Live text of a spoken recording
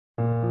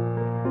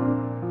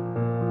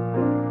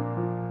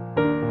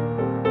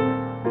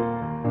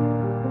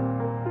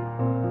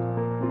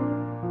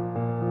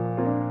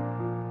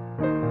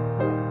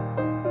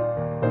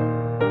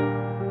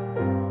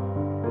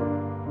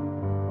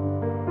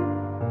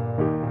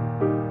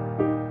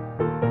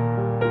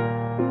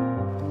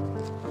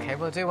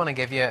Well, I do want to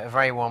give you a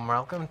very warm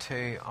welcome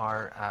to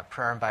our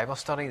prayer and Bible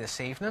study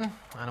this evening.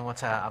 I know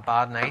it's a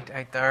bad night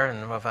out there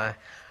and with a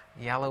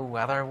yellow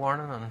weather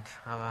warning, and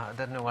I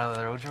didn't know whether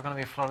the roads were going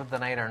to be flooded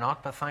tonight or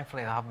not, but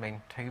thankfully they haven't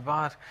been too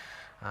bad.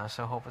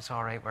 So I hope it's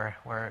all right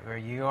where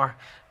you are.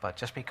 But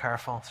just be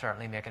careful,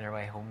 certainly making your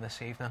way home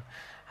this evening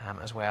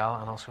as well,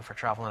 and also for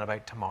travelling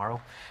about tomorrow.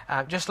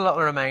 Just a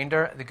little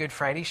reminder, the Good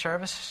Friday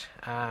service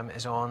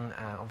is on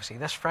obviously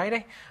this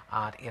Friday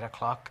at 8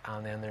 o'clock,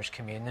 and then there's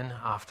communion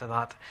after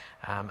that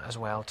as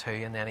well too,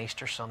 and then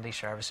Easter Sunday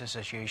services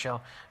as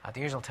usual at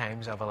the usual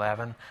times of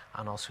 11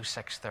 and also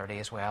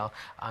 6:30 as well.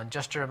 And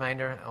just a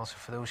reminder also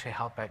for those who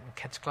help out in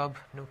Kids Club,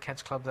 no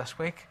Kids Club this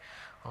week.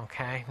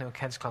 Okay, no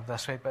Kids Club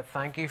this week, but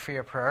thank you for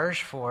your prayers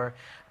for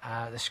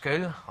the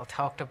school. I'll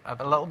talk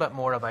a little bit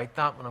more about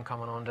that when I'm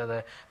coming on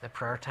to the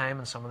prayer time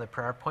and some of the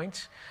prayer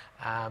points.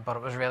 But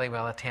it was really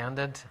well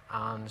attended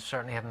and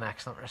certainly had an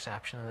excellent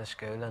reception in the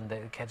school, and the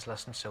kids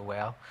listened so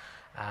well.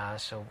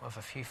 So I have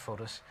a few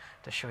photos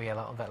to show you a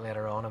little bit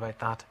later on about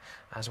that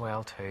as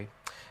well too.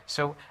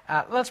 So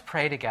let's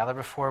pray together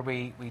before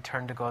we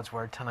turn to God's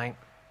Word tonight.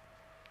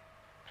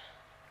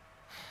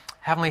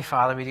 Heavenly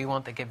Father, we do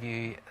want to give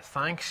you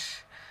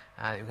thanks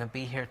that we can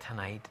be here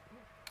tonight.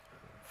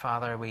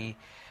 Father, we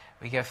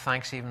give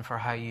thanks even for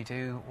how you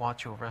do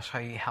watch over us, how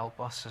you help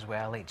us as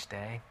well each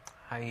day,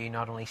 how you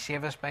not only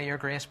save us by your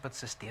grace, but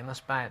sustain us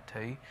by it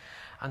too.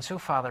 And so,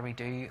 Father, we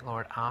do,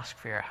 Lord, ask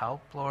for your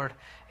help, Lord,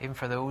 even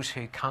for those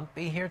who can't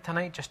be here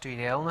tonight just due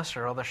to illness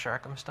or other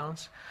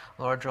circumstance.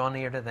 Lord, draw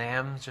near to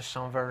them, just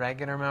some of our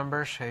regular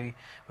members who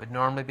would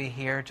normally be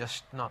here,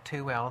 just not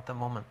too well at the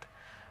moment.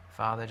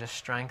 Father, just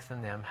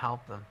strengthen them,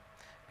 help them,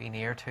 be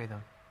near to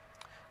them.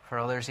 For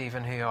others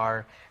even who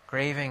are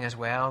grieving as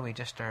well, we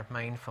just are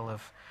mindful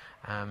of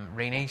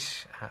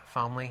Renee's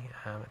family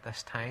at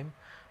this time.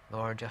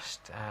 Lord,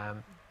 just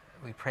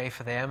we pray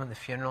for them in the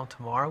funeral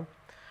tomorrow.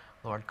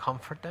 Lord,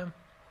 comfort them.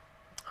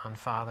 And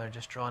Father,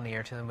 just draw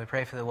near to them. We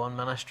pray for the one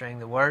ministering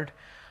the word,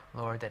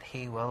 Lord, that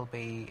he will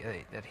be,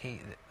 that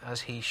he,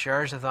 as he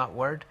shares of that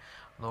word,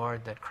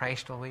 Lord, that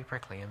Christ will be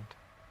proclaimed.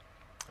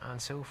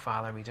 And so,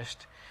 Father, we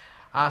just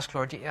ask,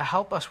 Lord, you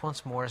help us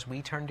once more as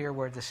we turn to your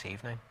word this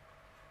evening.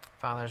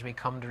 Father, as we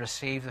come to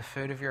receive the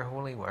food of your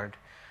holy word,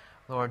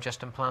 Lord,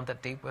 just implant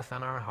it deep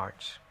within our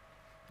hearts.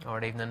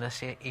 Lord, even in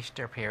this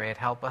Easter period,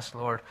 help us,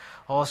 Lord,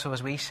 also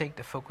as we seek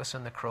to focus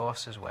on the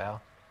cross as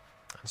well.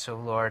 And so,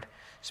 Lord,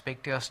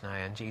 speak to us now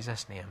in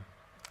Jesus' name.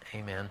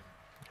 Amen.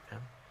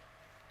 Amen.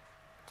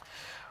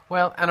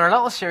 Well, in our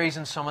little series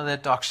in some of the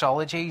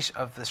doxologies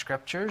of the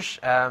scriptures,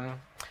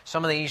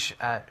 some of these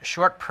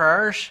short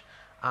prayers,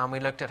 we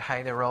looked at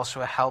how they were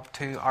also a help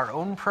to our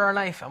own prayer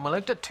life. And we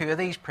looked at two of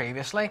these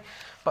previously.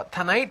 But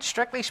tonight,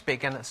 strictly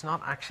speaking, it's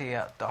not actually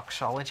a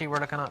doxology we're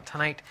looking at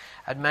tonight.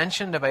 I'd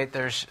mentioned about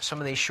there's some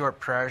of these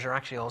short prayers are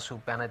actually also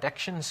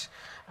benedictions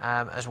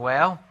as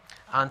well.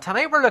 And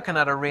tonight we're looking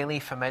at a really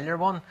familiar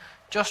one.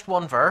 Just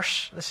one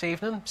verse this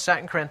evening,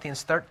 2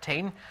 Corinthians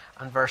 13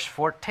 and verse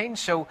 14.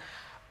 So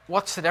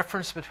what's the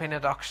difference between a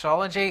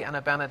doxology and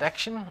a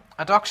benediction?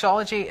 A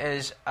doxology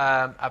is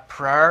a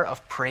prayer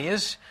of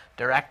praise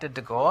directed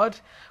to God,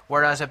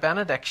 whereas a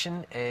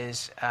benediction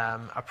is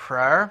a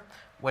prayer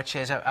which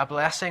is a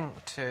blessing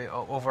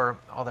over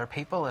other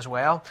people as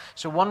well.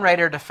 So one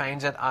writer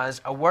defines it as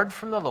a word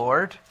from the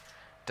Lord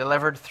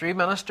delivered through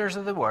ministers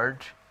of the word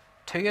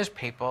to his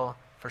people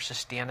for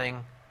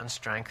sustaining and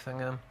strengthening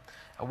them.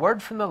 A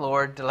word from the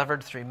Lord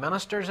delivered through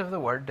ministers of the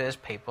word to his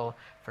people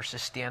for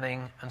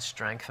sustaining and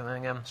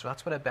strengthening them. So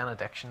that's what a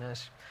benediction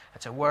is.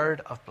 It's a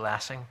word of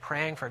blessing,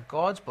 praying for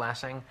God's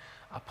blessing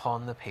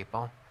upon the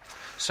people.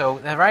 So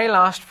the very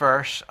last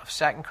verse of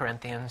 2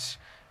 Corinthians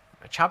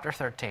chapter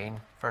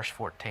 13, verse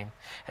 14,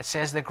 it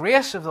says, "The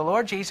grace of the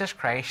Lord Jesus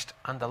Christ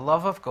and the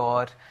love of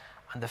God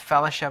and the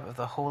fellowship of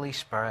the Holy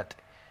Spirit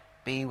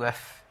be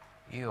with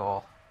you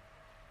all."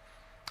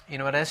 You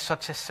know, it is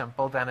such a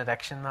simple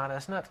benediction, that,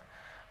 isn't it?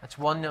 It's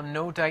one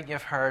no doubt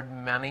you've heard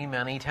many,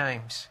 many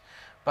times.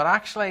 But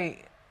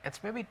actually,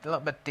 it's maybe a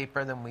little bit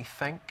deeper than we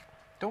think.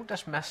 Don't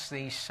dismiss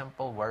these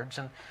simple words.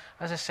 And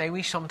as I say,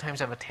 we sometimes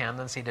have a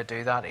tendency to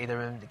do that, either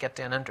when we get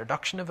to an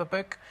introduction of a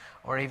book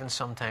or even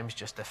sometimes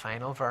just the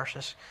final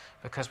verses,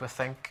 because we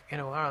think, you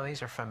know, oh,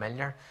 these are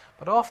familiar.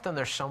 But often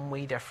there's some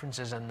wee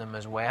differences in them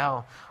as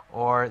well,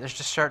 or there's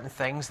just certain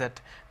things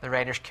that the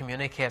writer's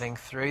communicating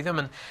through them.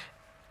 And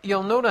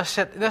you'll notice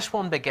that this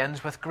one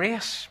begins with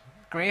grace.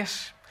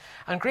 Grace.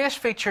 And grace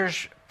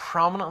features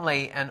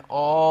prominently in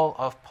all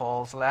of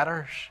Paul's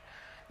letters.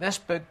 This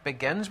book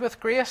begins with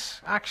grace,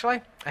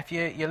 actually. If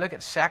you look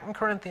at 2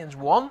 Corinthians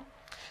 1,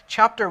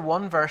 chapter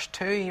 1, verse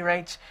 2, he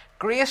writes,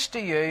 "Grace to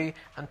you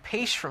and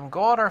peace from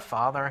God our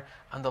Father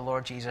and the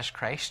Lord Jesus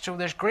Christ." So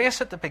there's grace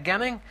at the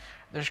beginning,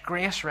 there's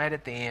grace right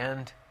at the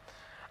end.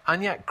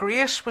 And yet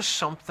grace was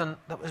something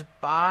that was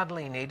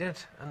badly needed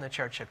in the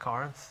church of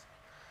Corinth.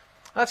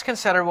 Let's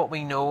consider what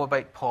we know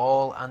about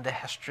Paul and the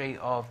history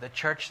of the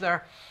church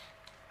there.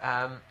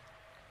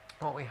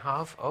 What we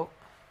have,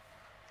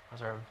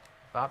 as our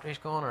battery's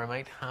going, or I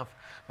might have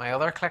my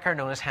other clicker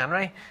known as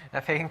Henry,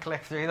 if he can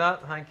click through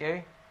that. Thank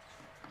you.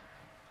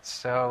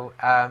 So,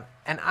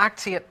 in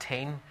Acts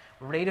 18,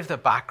 we read of the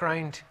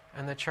background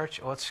in the church.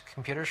 Oh, its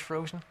computer's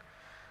frozen.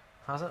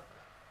 Has it?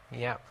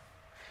 Yeah.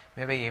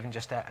 Maybe even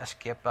just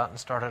escape that and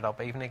start it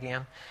up even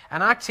again.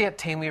 In Acts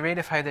 18, we read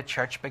of how the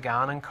church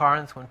began in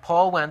Corinth when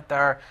Paul went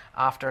there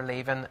after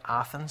leaving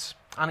Athens.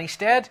 And he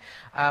stayed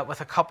with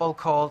a couple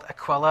called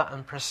Aquila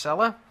and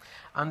Priscilla.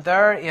 And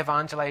there he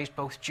evangelized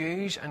both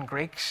Jews and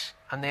Greeks.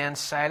 And then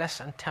Silas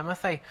and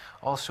Timothy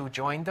also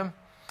joined them.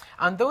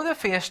 And though they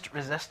faced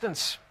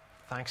resistance,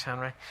 thanks,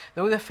 Henry.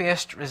 Though they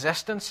faced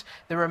resistance,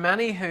 there were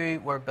many who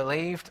were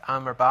believed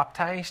and were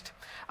baptized.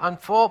 And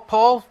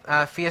Paul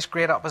faced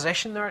great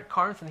opposition there at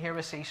Corinth, and here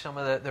we see some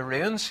of the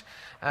ruins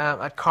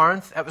at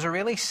Corinth. It was a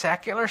really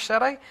secular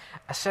city,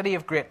 a city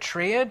of great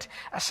trade,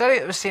 a city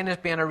that was seen as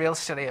being a real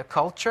city of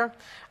culture.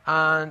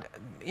 And,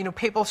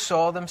 people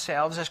saw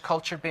themselves as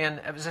culture being,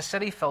 it was a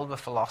city filled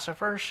with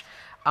philosophers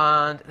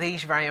and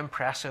these very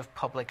impressive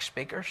public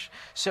speakers.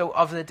 So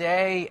of the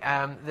day,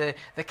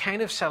 the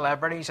kind of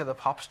celebrities or the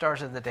pop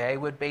stars of the day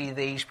would be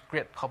these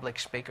great public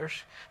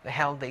speakers. They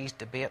held these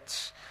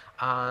debates,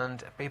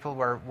 and people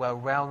were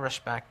well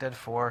respected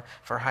for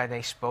how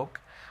they spoke.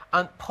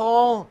 And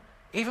Paul,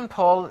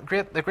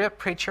 the great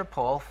preacher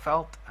Paul,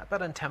 felt a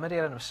bit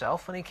intimidated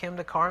himself when he came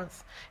to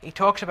Corinth. He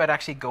talks about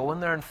actually going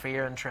there in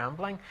fear and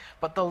trembling.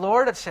 But the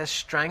Lord, it says,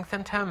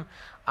 strengthened him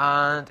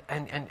and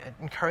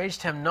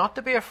encouraged him not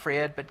to be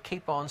afraid, but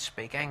keep on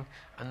speaking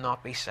and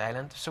not be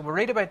silent. So we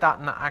read about that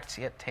in Acts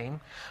 18.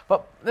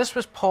 But this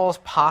was Paul's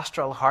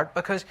pastoral heart,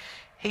 because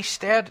he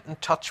stayed in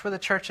touch with the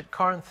church at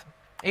Corinth.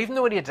 Even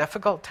though he had a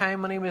difficult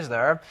time when he was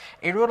there,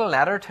 he wrote a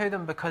letter to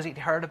them because he'd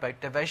heard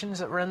about divisions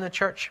that were in the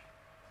church.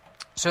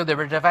 So they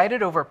were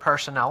divided over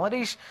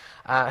personalities,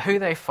 who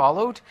they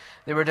followed.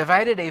 They were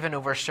divided even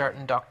over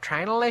certain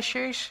doctrinal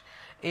issues,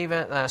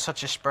 even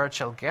such as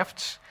spiritual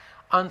gifts.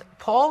 And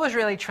Paul was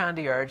really trying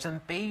to urge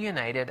them, be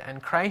united in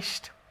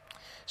Christ.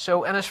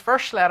 So in his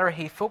first letter,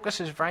 he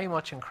focuses very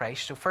much on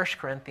Christ. So 1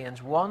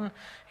 Corinthians 1,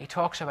 he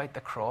talks about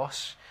the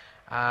cross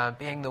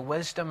being the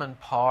wisdom and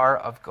power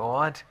of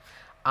God.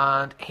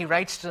 And he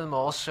writes to them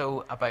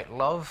also about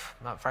love,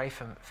 that very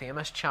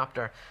famous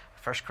chapter,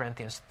 1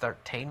 Corinthians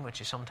 13, which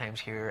you sometimes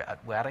hear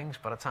at weddings,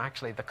 but it's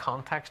actually, the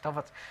context of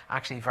it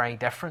actually very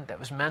different. It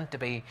was meant to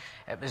be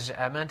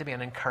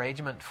an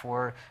encouragement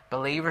for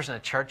believers in a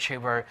church who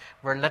were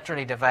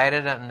literally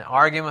divided and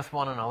arguing with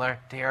one another,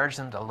 to urge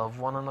them to love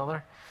one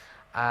another.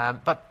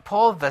 But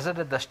Paul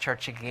visited this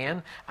church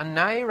again, and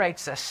now he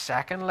writes this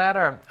second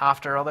letter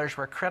after others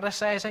were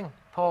criticizing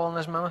Paul and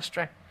his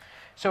ministry.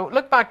 So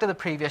look back to the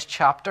previous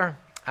chapter,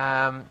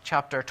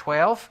 chapter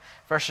 12,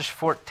 verses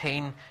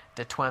 14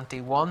 to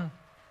 21.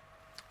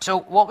 So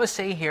what we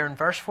see here in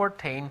verse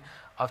 14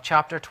 of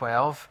chapter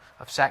 12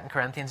 of 2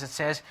 Corinthians, it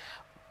says,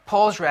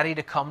 Paul's ready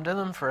to come to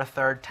them for a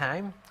third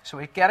time. So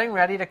he's getting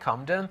ready to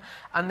come to them,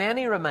 and then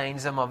he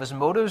reminds them of his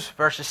motives,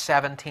 verses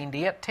 17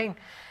 to 18.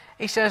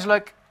 He says,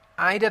 look,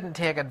 I didn't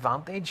take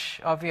advantage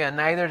of you, and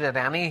neither did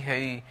any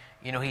who,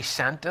 he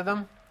sent to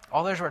them.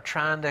 Others were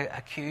trying to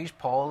accuse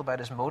Paul about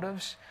his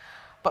motives.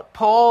 But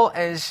Paul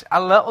is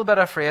a little bit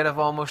afraid of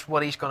almost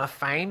what he's going to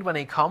find when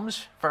he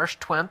comes. Verse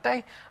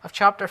 20 of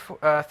chapter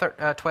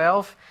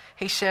 12,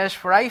 he says,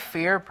 for I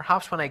fear,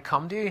 perhaps when I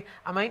come to you,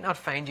 I might not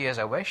find you as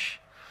I wish,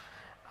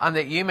 and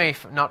that you may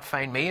not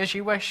find me as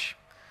you wish.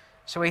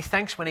 So he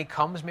thinks when he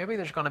comes, maybe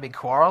there's going to be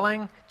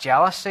quarreling,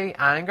 jealousy,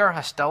 anger,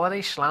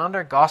 hostility,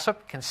 slander,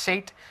 gossip,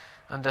 conceit,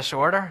 and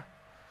disorder.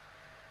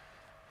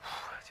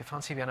 Do you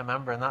fancy being a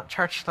member in that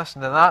church?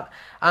 Listen to that.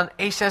 And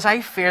he says,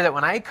 I fear that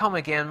when I come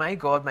again, my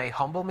God may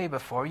humble me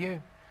before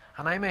you,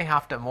 and I may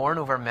have to mourn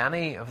over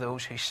many of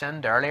those who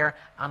sinned earlier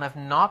and have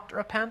not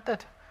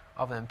repented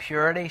of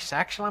impurity,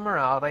 sexual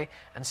immorality,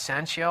 and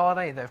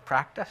sensuality they've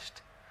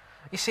practiced.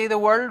 You see, the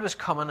world was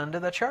coming into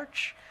the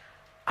church,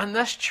 and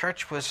this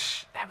church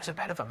was a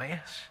bit of a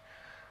mess.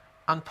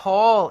 And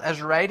Paul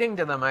is writing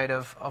to them out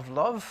of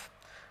love.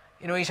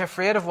 He's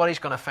afraid of what he's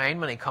going to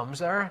find when he comes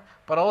there.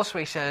 But also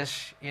he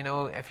says,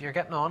 if you're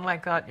getting on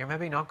like that, you're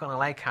maybe not going to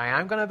like how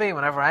I'm going to be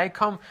whenever I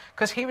come.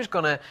 Because he was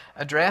going to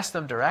address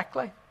them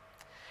directly.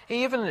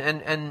 Even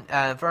in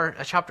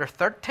chapter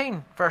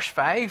 13, verse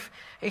 5,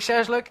 he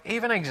says, look,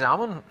 even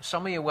examine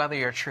some of you whether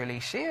you're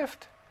truly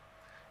saved.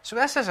 So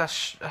this is a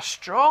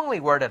strongly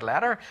worded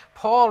letter.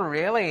 Paul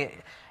really,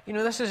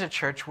 this is a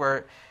church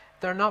where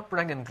they're not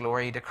bringing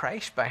glory to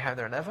Christ by how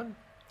they're living.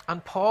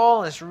 And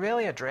Paul is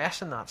really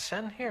addressing that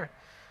sin here.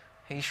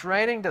 He's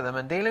writing to them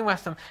and dealing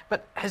with them.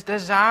 But his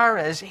desire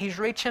is he's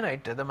reaching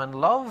out to them in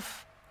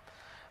love.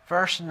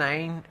 Verse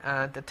 9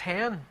 to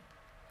 10.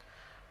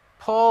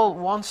 Paul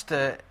wants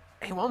to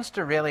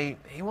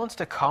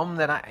come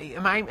that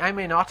I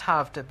may not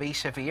have to be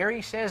severe,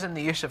 he says, in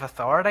the use of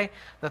authority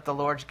that the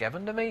Lord's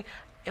given to me.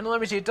 In other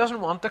words, he doesn't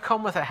want to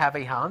come with a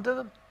heavy hand to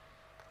them.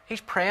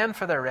 He's praying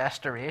for their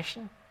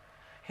restoration.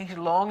 He's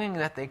longing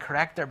that they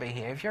correct their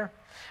behaviour.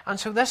 And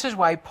so this is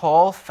why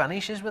Paul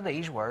finishes with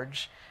these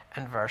words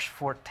in verse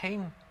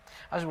 14.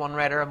 as one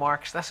writer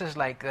remarks, this is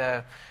like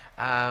the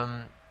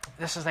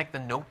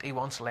note he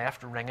once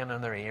left ringing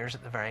in their ears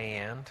at the very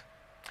end.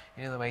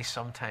 You know the way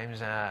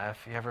sometimes, if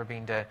you've ever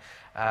been to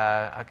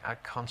a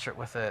concert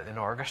with an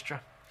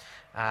orchestra,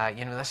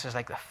 this is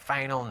like the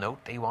final note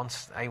he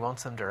wants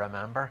them to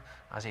remember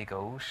as he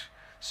goes.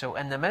 So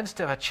in the midst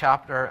of a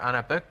chapter and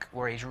a book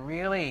where he's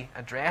really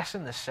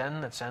addressing the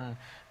sin that's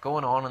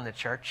going on in the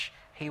church,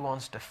 he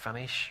wants to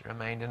finish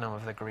reminding them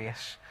of the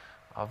grace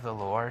of the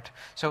Lord.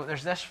 So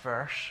there's this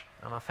verse,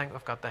 and I think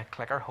we've got the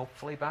clicker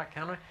hopefully back,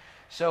 Henry.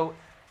 So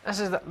this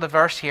is the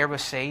verse here we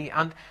see,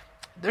 and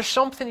there's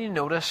something you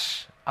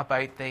notice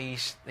about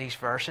these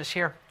verses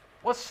here.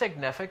 What's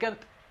significant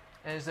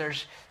is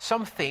there's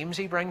some themes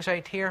he brings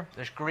out here.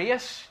 There's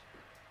grace,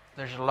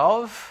 there's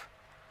love,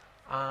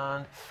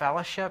 and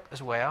fellowship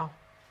as well.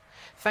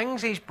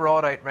 Things he's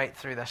brought out right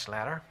through this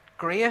letter.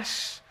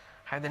 Grace,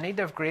 how they need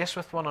to have grace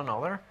with one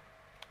another.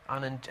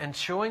 And in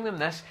showing them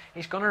this,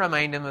 he's going to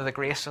remind them of the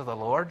grace of the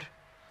Lord.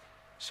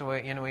 So,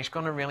 he's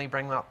going to really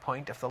bring that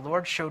point. If the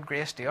Lord showed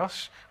grace to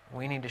us,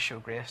 we need to show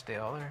grace to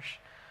others.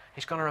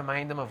 He's going to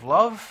remind them of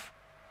love.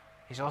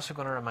 He's also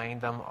going to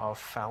remind them of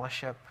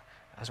fellowship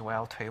as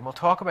well too. And we'll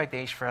talk about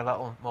these for a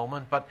little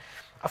moment. But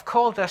I've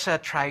called this a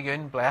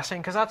triune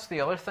blessing because that's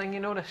the other thing you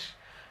notice.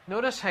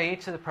 Notice how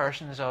each of the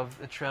persons of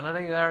the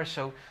Trinity there,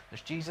 so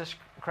there's Jesus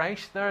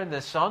Christ there,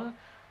 the Son,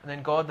 and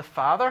then God the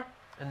Father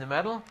in the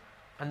middle,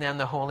 and then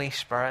the Holy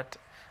Spirit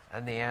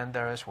in the end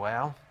there as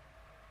well.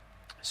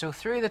 So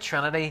through the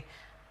Trinity,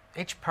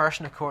 each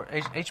person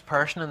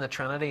in the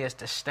Trinity is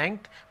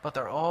distinct, but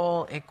they're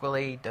all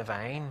equally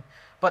divine.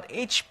 But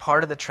each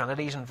part of the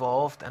Trinity is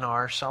involved in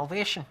our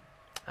salvation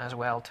as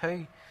well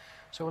too.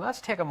 So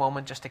let's take a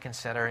moment just to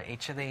consider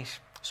each of these.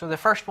 So the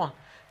first one,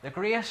 the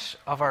grace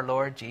of our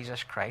Lord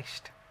Jesus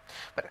Christ.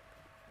 But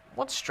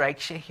what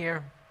strikes you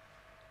here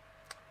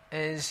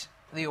is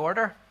the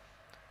order.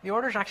 The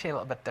order is actually a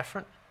little bit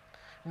different.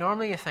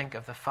 Normally you think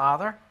of the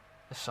Father,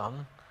 the Son,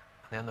 and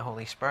then the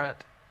Holy Spirit.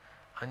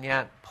 And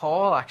yet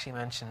Paul actually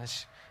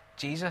mentions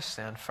Jesus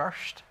then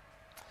first.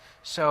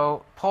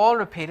 So Paul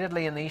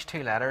repeatedly in these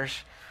two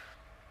letters,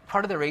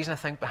 part of the reason I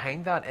think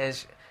behind that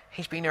is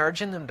he's been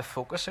urging them to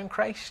focus on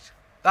Christ.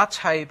 That's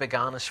how he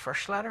began his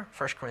first letter,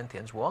 1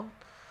 Corinthians 1.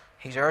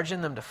 He's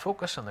urging them to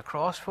focus on the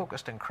cross,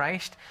 focused on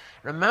Christ.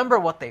 Remember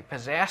what they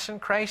possess in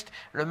Christ.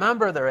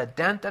 Remember their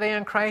identity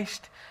in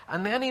Christ.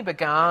 And then he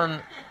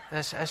began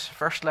his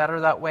first letter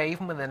that way,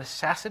 even with the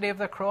necessity of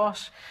the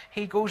cross.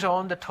 He goes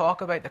on to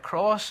talk about the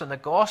cross and the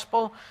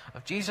gospel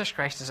of Jesus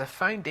Christ as a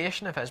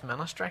foundation of his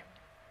ministry.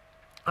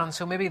 And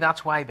so maybe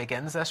that's why he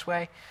begins this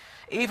way.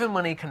 Even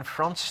when he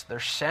confronts their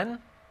sin,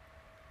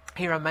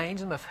 he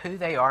reminds them of who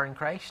they are in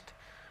Christ.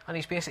 And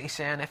he's basically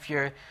saying, if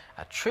you're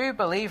a true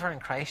believer in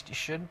Christ, you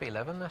shouldn't be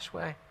living this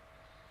way.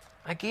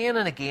 Again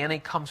and again, he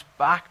comes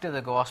back to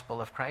the gospel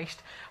of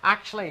Christ.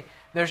 Actually,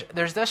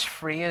 there's this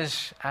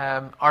phrase,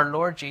 our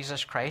Lord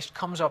Jesus Christ,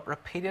 comes up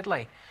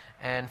repeatedly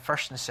in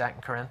 1st and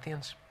 2nd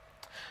Corinthians.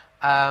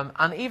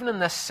 And even in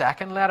this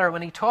second letter,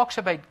 when he talks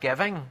about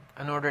giving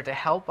in order to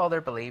help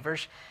other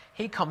believers,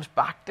 he comes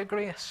back to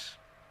grace.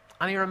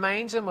 And he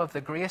reminds them of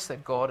the grace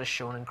that God has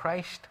shown in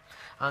Christ.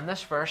 And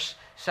this verse,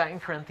 2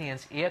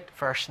 Corinthians 8,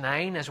 verse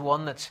 9, is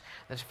one that's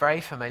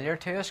very familiar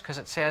to us because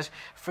it says,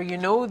 "For you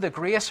know the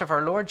grace of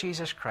our Lord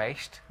Jesus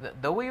Christ,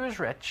 that though he was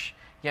rich,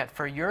 yet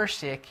for your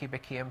sake he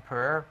became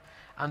poor,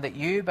 and that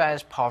you by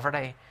his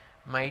poverty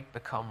might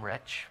become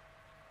rich."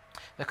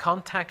 The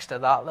context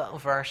of that little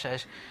verse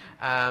is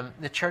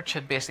the church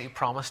had basically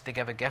promised to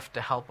give a gift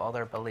to help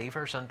other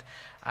believers, and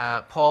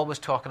Paul was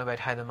talking about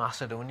how the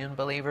Macedonian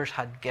believers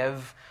had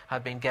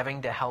been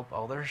giving to help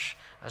others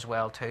as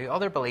well too,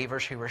 other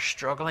believers who were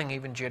struggling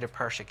even due to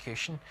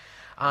persecution.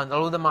 And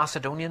although the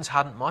Macedonians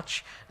hadn't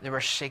much, they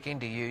were seeking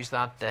to use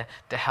that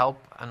to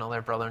help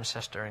another brother and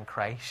sister in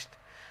Christ.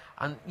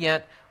 And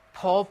yet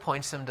Paul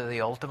points them to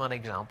the ultimate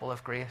example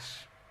of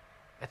grace.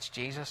 It's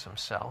Jesus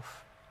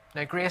himself.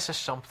 Now, grace is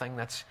something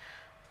that's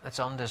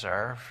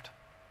undeserved.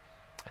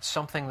 It's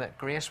something that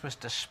grace was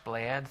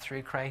displayed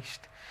through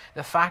Christ.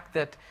 The fact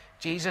that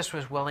Jesus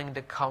was willing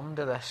to come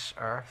to this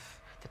earth,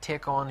 to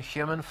take on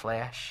human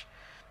flesh,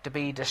 to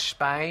be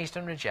despised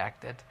and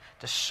rejected,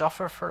 to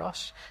suffer for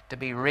us, to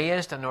be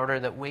raised in order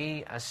that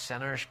we as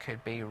sinners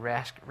could be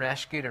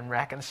rescued and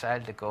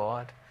reconciled to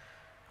God.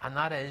 And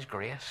that is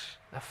grace.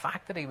 The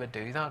fact that he would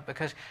do that,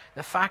 because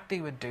the fact he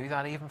would do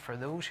that even for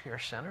those who are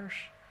sinners,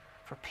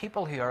 for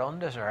people who are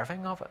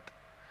undeserving of it,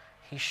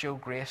 he showed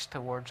grace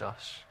towards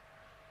us.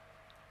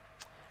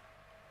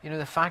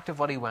 The fact of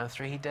what he went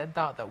through, he did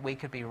that we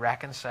could be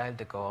reconciled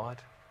to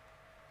God.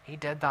 He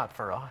did that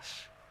for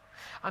us.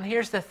 And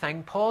here's the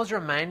thing, Paul's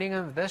reminding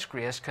them of this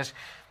grace because,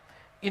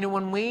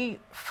 when we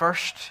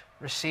first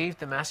received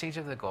the message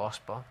of the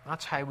gospel,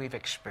 that's how we've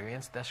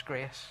experienced this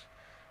grace.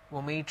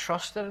 When we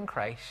trusted in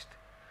Christ,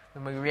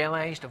 when we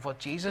realized of what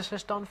Jesus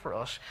has done for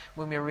us,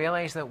 when we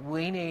realized that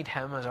we need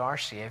him as our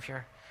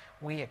Saviour,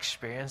 we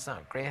experience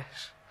that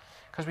grace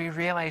because we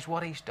realize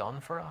what he's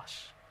done for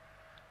us.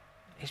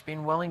 He's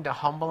been willing to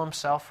humble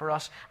himself for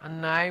us,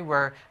 and now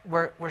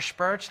we're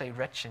spiritually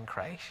rich in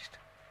Christ.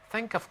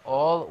 Think of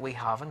all that we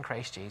have in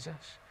Christ Jesus.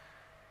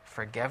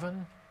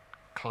 Forgiven,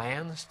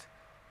 cleansed,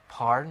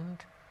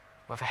 pardoned,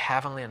 with a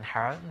heavenly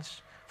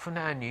inheritance, for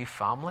now a new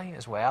family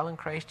as well in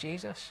Christ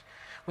Jesus.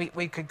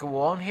 We could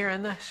go on here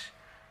in this,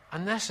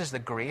 and this is the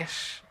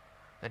grace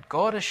that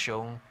God has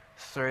shown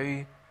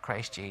through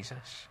Christ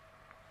Jesus.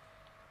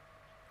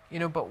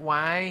 But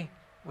why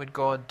would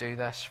God do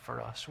this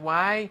for us?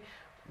 Why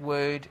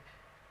would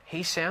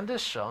he send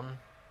his Son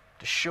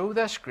to show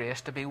this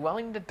grace, to be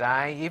willing to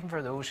die even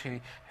for those who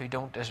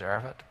don't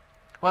deserve it?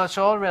 Well, it's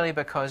all really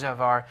because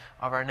of our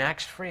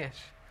next phrase.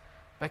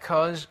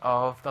 Because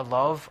of the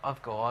love of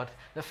God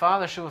the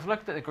Father. So we've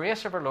looked at the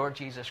grace of our Lord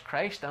Jesus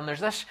Christ, and there's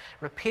this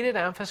repeated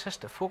emphasis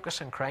to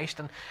focus on Christ,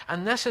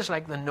 and this is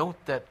like the note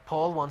that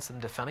Paul wants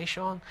them to finish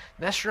on.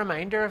 This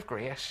reminder of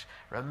grace.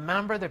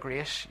 Remember the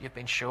grace you've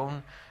been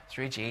shown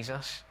through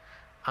Jesus.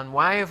 And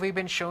why have we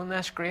been shown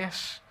this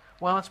grace?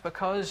 Well, it's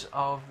because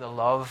of the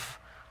love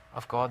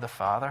of God the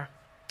Father.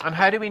 And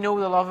how do we know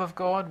the love of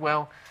God?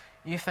 Well,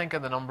 you think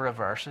of the number of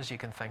verses you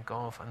can think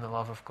of in the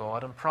love of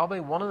God, and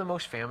probably one of the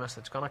most famous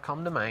that's going to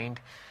come to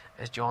mind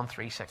is John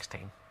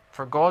 3:16.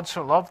 For God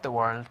so loved the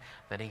world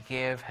that he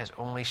gave his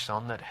only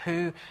Son, that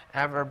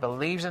whoever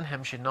believes in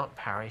him should not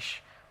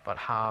perish, but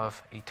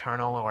have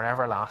eternal or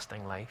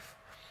everlasting life.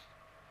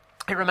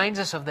 It reminds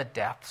us of the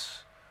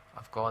depths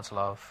of God's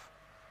love,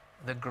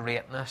 the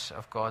greatness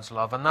of God's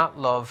love, and that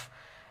love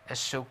is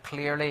so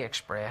clearly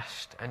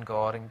expressed in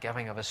God in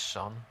giving of his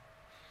Son.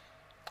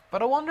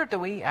 But I wonder, do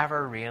we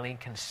ever really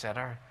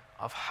consider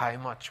of how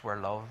much we're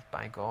loved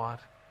by God?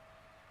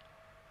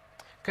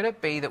 Could it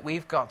be that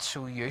we've got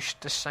so used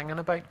to singing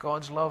about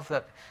God's love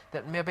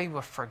that maybe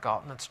we've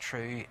forgotten its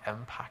true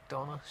impact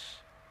on us?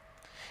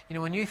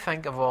 When you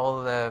think of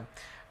all the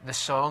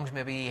songs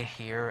maybe you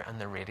hear on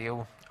the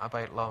radio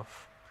about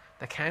love,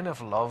 the kind of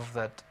love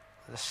that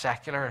the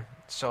secular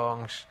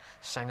songs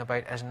sing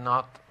about is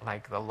not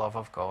like the love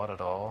of God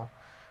at all.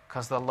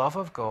 Because the love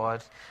of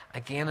God,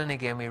 again and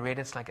again we read,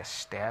 it's like a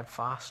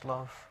steadfast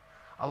love.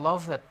 A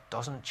love that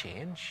doesn't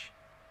change.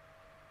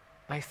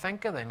 Now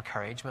think of the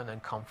encouragement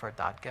and comfort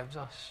that gives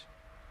us.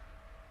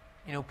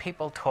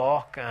 People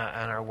talk in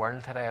our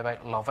world today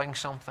about loving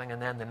something,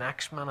 and then the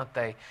next minute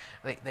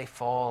they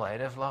fall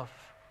out of love.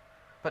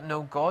 But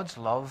no, God's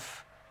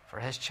love for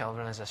his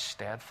children is a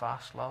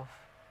steadfast love.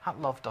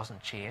 That love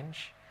doesn't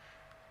change.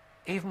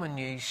 Even when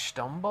you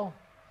stumble,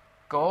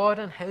 God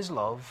in his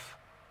love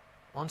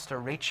wants to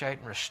reach out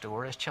and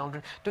restore his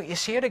children. Don't you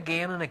see it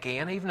again and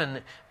again, even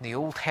in the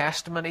Old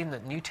Testament, even the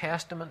New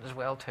Testament as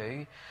well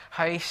too?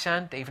 How he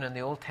sent, even in the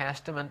Old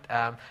Testament,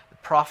 the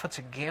prophets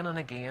again and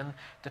again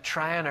to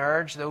try and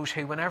urge those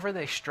who, whenever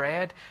they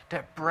strayed,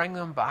 to bring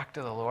them back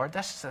to the Lord.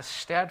 This is the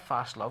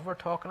steadfast love we're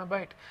talking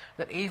about.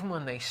 That even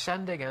when they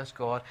sinned against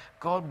God,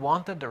 God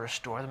wanted to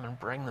restore them and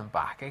bring them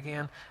back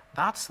again.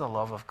 That's the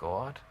love of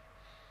God.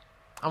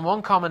 And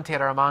one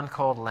commentator, a man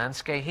called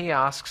Lenski,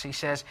 he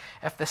says,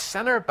 if the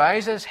sinner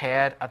bows his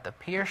head at the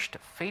pierced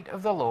feet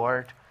of the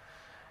Lord,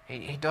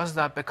 he does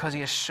that because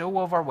he is so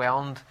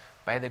overwhelmed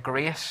by the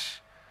grace.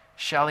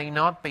 Shall he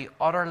not be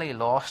utterly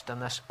lost in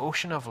this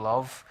ocean of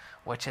love,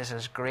 which is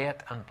as great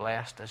and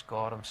blessed as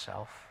God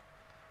himself?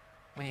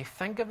 When you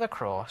think of the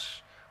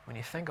cross, when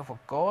you think of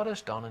what God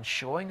has done in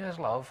showing his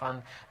love,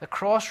 and the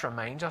cross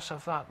reminds us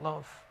of that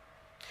love.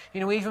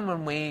 Even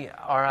when we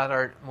are at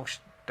our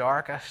most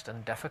darkest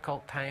and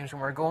difficult times,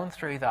 when we're going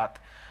through that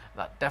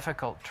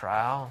difficult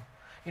trial,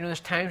 there's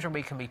times when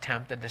we can be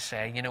tempted to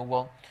say,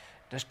 well,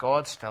 does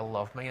God still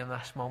love me in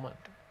this moment?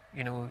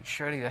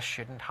 Surely this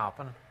shouldn't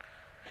happen.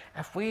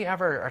 If we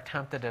ever are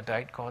tempted to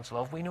doubt God's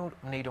love, we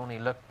need only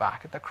look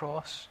back at the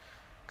cross,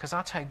 because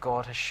that's how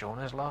God has shown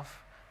his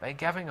love, by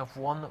giving of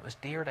one that was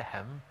dear to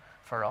him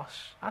for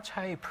us. That's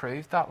how he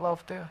proved that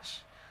love to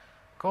us.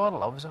 God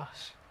loves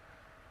us.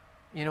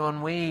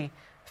 And we,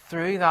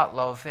 through that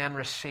love, then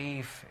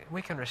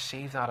we can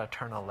receive that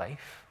eternal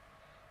life.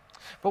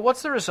 But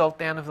what's the result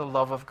then of the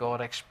love of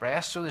God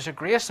expressed? So there's a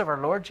grace of our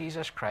Lord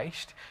Jesus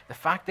Christ, the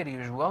fact that he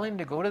was willing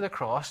to go to the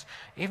cross,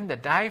 even to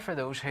die for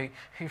those who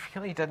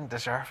really didn't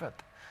deserve it.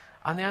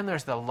 And then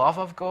there's the love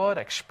of God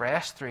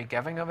expressed through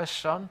giving of his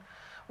Son.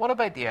 What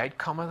about the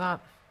outcome of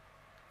that?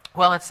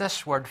 Well, it's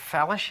this word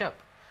fellowship.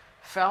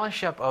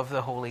 Fellowship of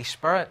the Holy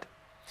Spirit.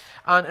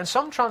 And in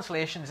some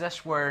translations,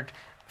 this word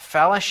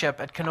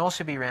fellowship, it can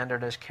also be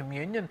rendered as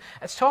communion.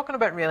 It's talking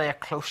about really a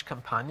close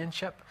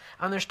companionship.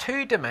 And there's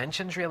two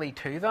dimensions really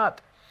to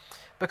that.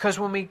 Because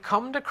when we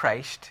come to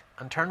Christ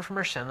and turn from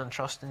our sin and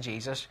trust in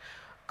Jesus,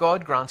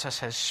 God grants us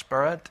his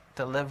Spirit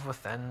to live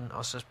within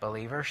us as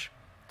believers.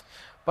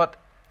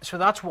 So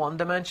that's one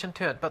dimension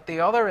to it. But the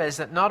other is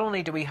that not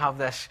only do we have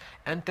this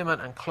intimate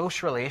and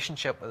close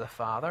relationship with the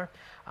Father,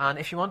 and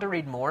if you want to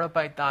read more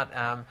about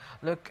that,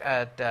 look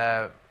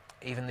at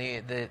even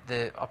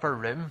the upper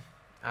room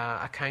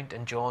account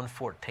in John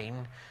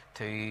 14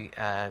 to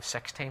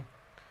 16,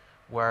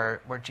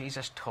 where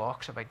Jesus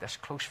talks about this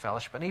close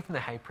fellowship, and even the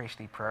high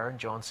priestly prayer in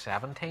John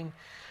 17,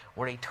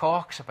 where he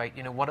talks about,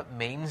 what it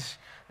means,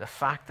 the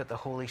fact that the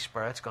Holy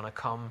Spirit's going to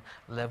come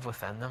live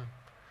within them,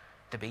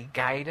 to be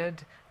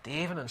guided, to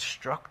even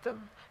instruct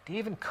them, to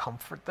even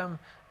comfort them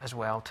as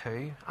well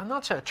too. And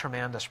that's a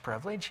tremendous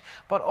privilege.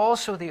 But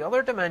also the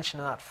other dimension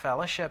of that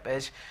fellowship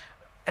is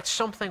it's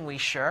something we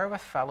share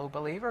with fellow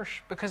believers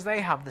because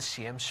they have the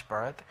same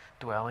Spirit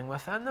dwelling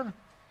within them.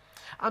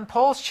 And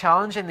Paul's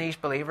challenging these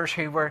believers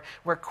who were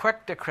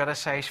quick to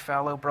criticize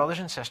fellow brothers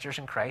and sisters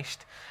in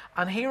Christ.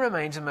 And he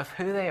reminds them of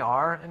who they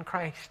are in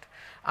Christ.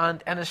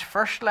 And in his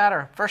first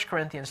letter, 1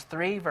 Corinthians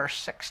 3, verse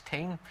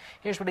 16,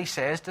 here's what he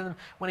says to them.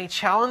 When he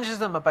challenges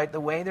them about the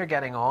way they're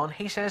getting on,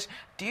 he says,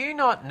 "Do you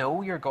not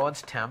know you're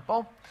God's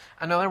temple?"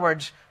 In other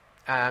words,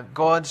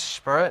 God's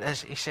Spirit,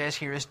 as he says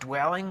here, is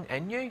dwelling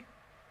in you.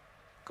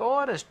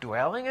 God is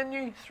dwelling in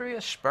you through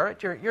His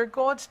Spirit. You're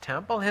God's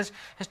temple. His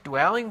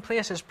dwelling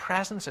place, His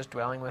presence is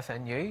dwelling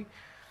within you.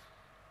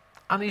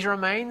 And he's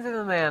reminding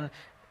them then,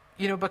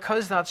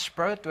 because that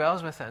Spirit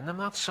dwells within them,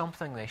 that's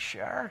something they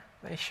share.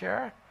 They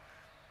share.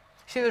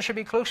 See, there should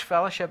be close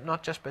fellowship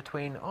not just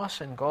between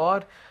us and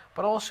God,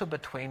 but also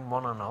between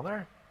one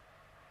another.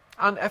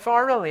 And if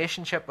our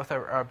relationship with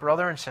our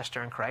brother and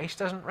sister in Christ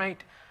isn't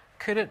right,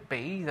 could it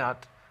be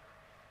that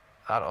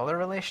that other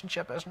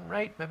relationship isn't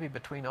right, maybe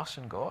between us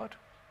and God?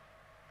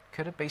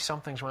 Could it be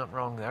something's went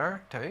wrong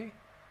there too?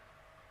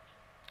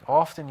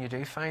 Often you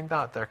do find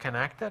that they're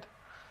connected.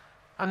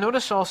 And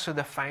notice also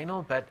the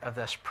final bit of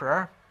this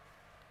prayer.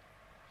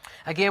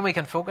 Again, we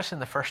can focus on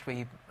the first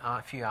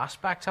few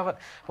aspects of it,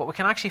 but we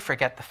can actually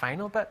forget the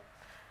final bit.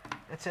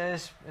 It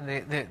says,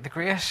 the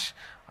grace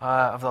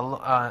of the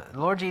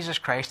Lord Jesus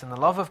Christ and the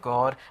love of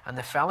God and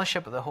the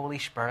fellowship of the Holy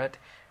Spirit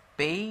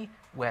be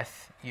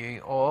with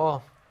you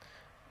all.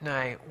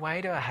 Now,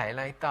 why do I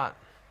highlight that?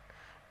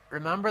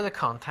 Remember the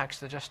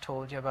context I just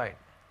told you about.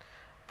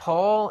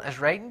 Paul is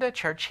writing to a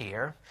church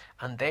here,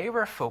 and they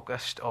were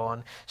focused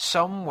on,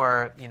 some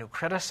were,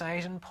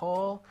 criticizing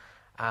Paul.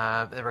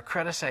 They were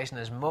criticizing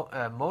his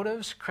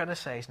motives,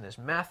 criticizing his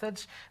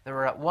methods. They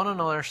were at one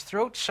another's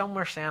throats. Some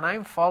were saying,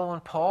 "I'm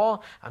following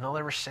Paul," and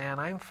others were saying,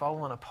 "I'm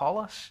following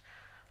Apollos."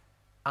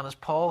 And as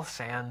Paul's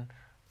saying,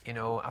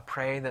 I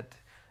pray that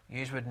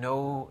you would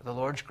know the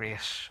Lord's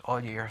grace,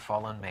 all you are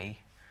following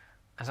me.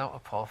 Is that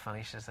what Paul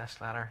finishes this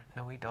letter?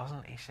 No, he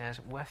doesn't. He says,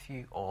 "with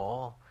you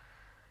all."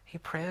 He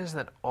prays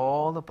that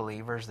all the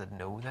believers that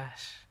know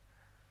this,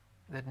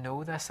 that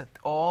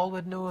all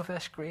would know of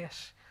this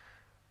grace.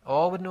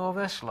 All would know of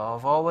this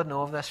love. All would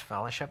know of this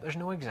fellowship. There's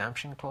no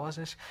exemption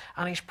clauses.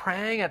 And he's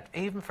praying it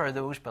even for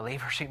those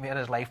believers who made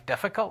his life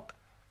difficult.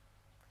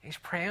 He's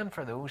praying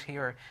for those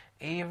who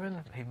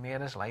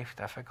made his life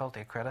difficult,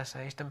 who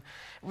criticized him.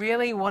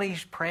 Really, what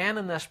he's praying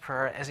in this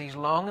prayer is he's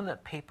longing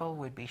that people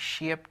would be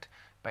shaped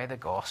by the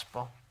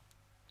gospel.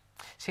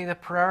 See, the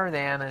prayer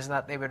then is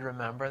that they would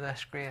remember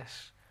this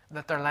grace,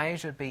 that their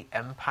lives would be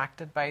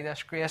impacted by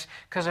this grace.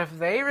 Because if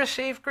they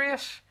receive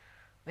grace,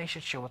 they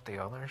should show it to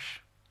others.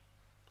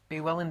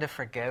 Be willing to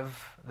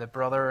forgive the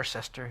brother or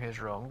sister who has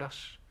wronged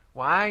us.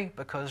 Why?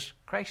 Because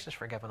Christ has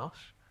forgiven us.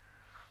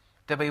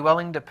 To be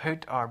willing to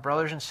put our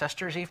brothers and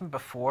sisters even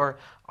before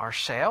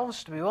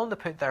ourselves. To be willing to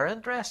put their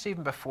interests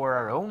even before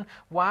our own.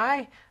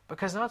 Why?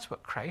 Because that's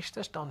what Christ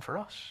has done for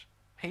us.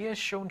 He has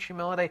shown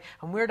humility,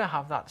 and we're to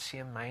have that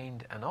same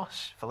mind in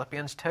us.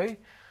 Philippians 2.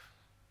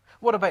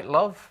 What about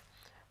love?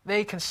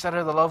 They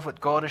consider the love that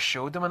God has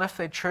showed them, and if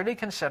they truly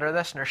consider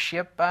this and are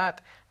shaped by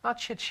it, that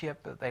should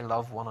shape that they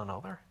love one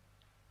another.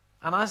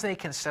 And as they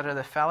consider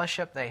the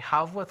fellowship they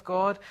have with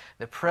God,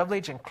 the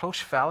privilege and close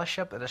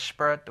fellowship that His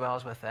Spirit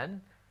dwells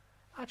within,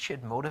 that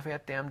should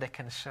motivate them to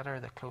consider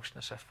the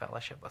closeness of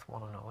fellowship with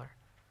one another.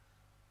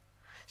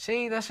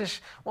 See, this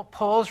is what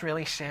Paul's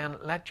really saying.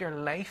 Let your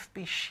life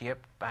be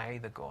shaped by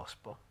the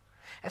gospel.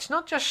 It's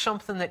not just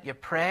something that you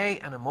pray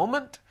in a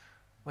moment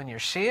when you're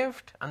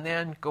saved and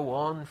then go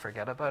on and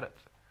forget about it.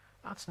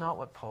 That's not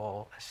what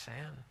Paul is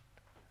saying.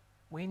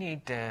 We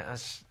need to,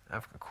 as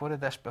I've quoted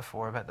this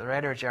before, but the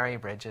writer Jerry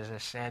Bridges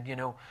has said,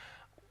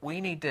 we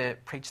need to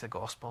preach the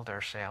gospel to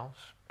ourselves.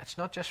 It's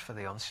not just for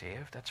the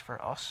unsaved, it's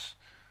for us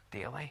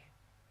daily.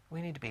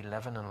 We need to be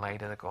living in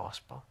light of the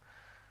gospel.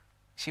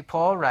 See,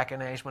 Paul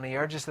recognized when he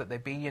urges that they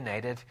be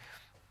united,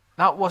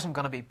 that wasn't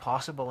going to be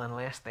possible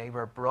unless they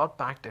were brought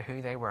back to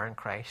who they were in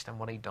Christ and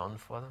what He'd done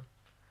for them.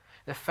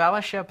 The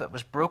fellowship that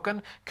was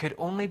broken could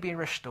only be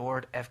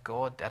restored if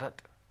God did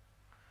it.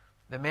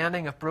 The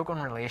mending of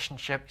broken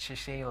relationships, you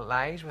see,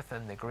 lies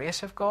within the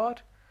grace of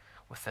God,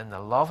 within the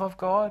love of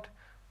God,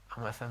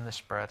 and within the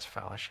Spirit's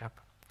fellowship.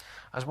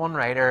 As one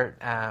writer,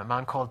 a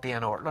man called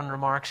Dan Ortland,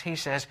 remarks, he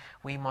says,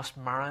 we must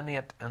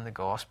marinate in the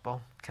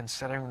gospel,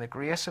 considering the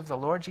grace of the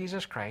Lord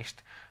Jesus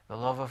Christ, the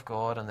love of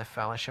God, and the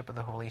fellowship of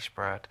the Holy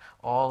Spirit,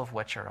 all of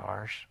which are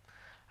ours.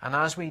 And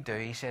as we do,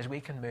 he says,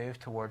 we can move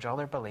towards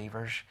other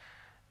believers,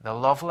 the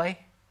lovely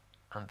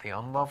and the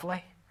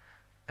unlovely,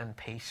 in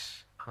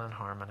peace and in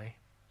harmony.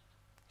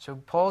 So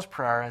Paul's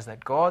prayer is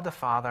that God the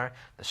Father,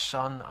 the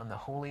Son, and the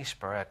Holy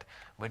Spirit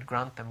would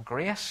grant them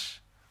grace,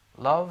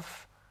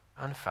 love,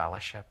 and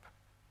fellowship.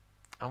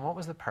 And what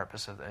was the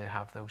purpose of they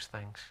have those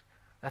things?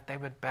 That they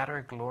would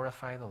better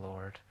glorify the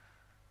Lord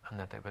and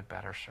that they would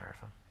better serve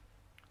him.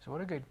 So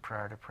what a good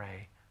prayer to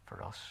pray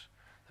for us.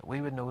 That we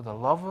would know the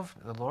love of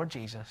the Lord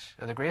Jesus,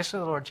 or the grace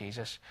of the Lord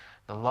Jesus,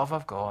 the love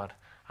of God,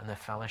 and the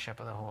fellowship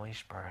of the Holy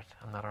Spirit,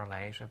 and that our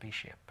lives would be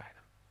shaped by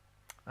them.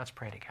 Let's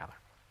pray together.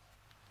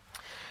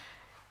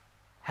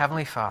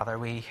 Heavenly Father,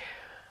 we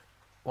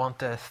want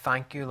to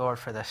thank you, Lord,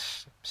 for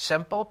this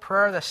simple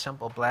prayer, this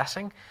simple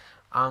blessing.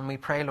 And we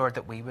pray, Lord,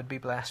 that we would be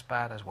blessed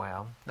by it as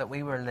well, that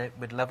we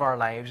would live our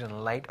lives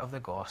in light of the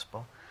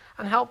gospel.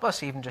 And help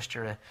us even just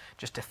to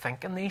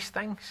think in these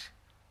things.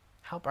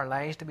 Help our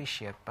lives to be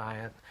shaped by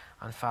it.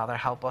 And Father,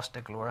 help us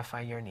to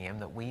glorify your name,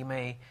 that we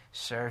may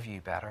serve you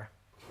better.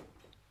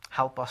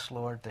 Help us,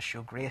 Lord, to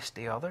show grace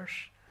to others,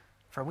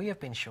 for we have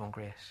been shown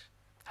grace.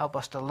 Help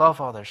us to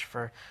love others,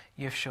 for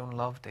you've shown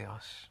love to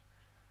us.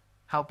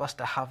 Help us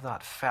to have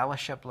that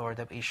fellowship, Lord,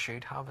 that we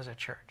should have as a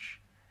church,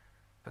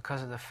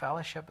 because of the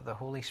fellowship of the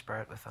Holy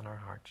Spirit within our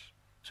hearts.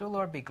 So,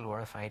 Lord, be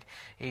glorified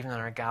even in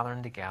our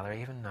gathering together,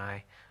 even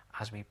now,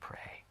 as we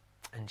pray.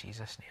 In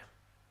Jesus'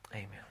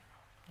 name, amen.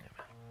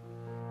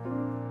 Amen.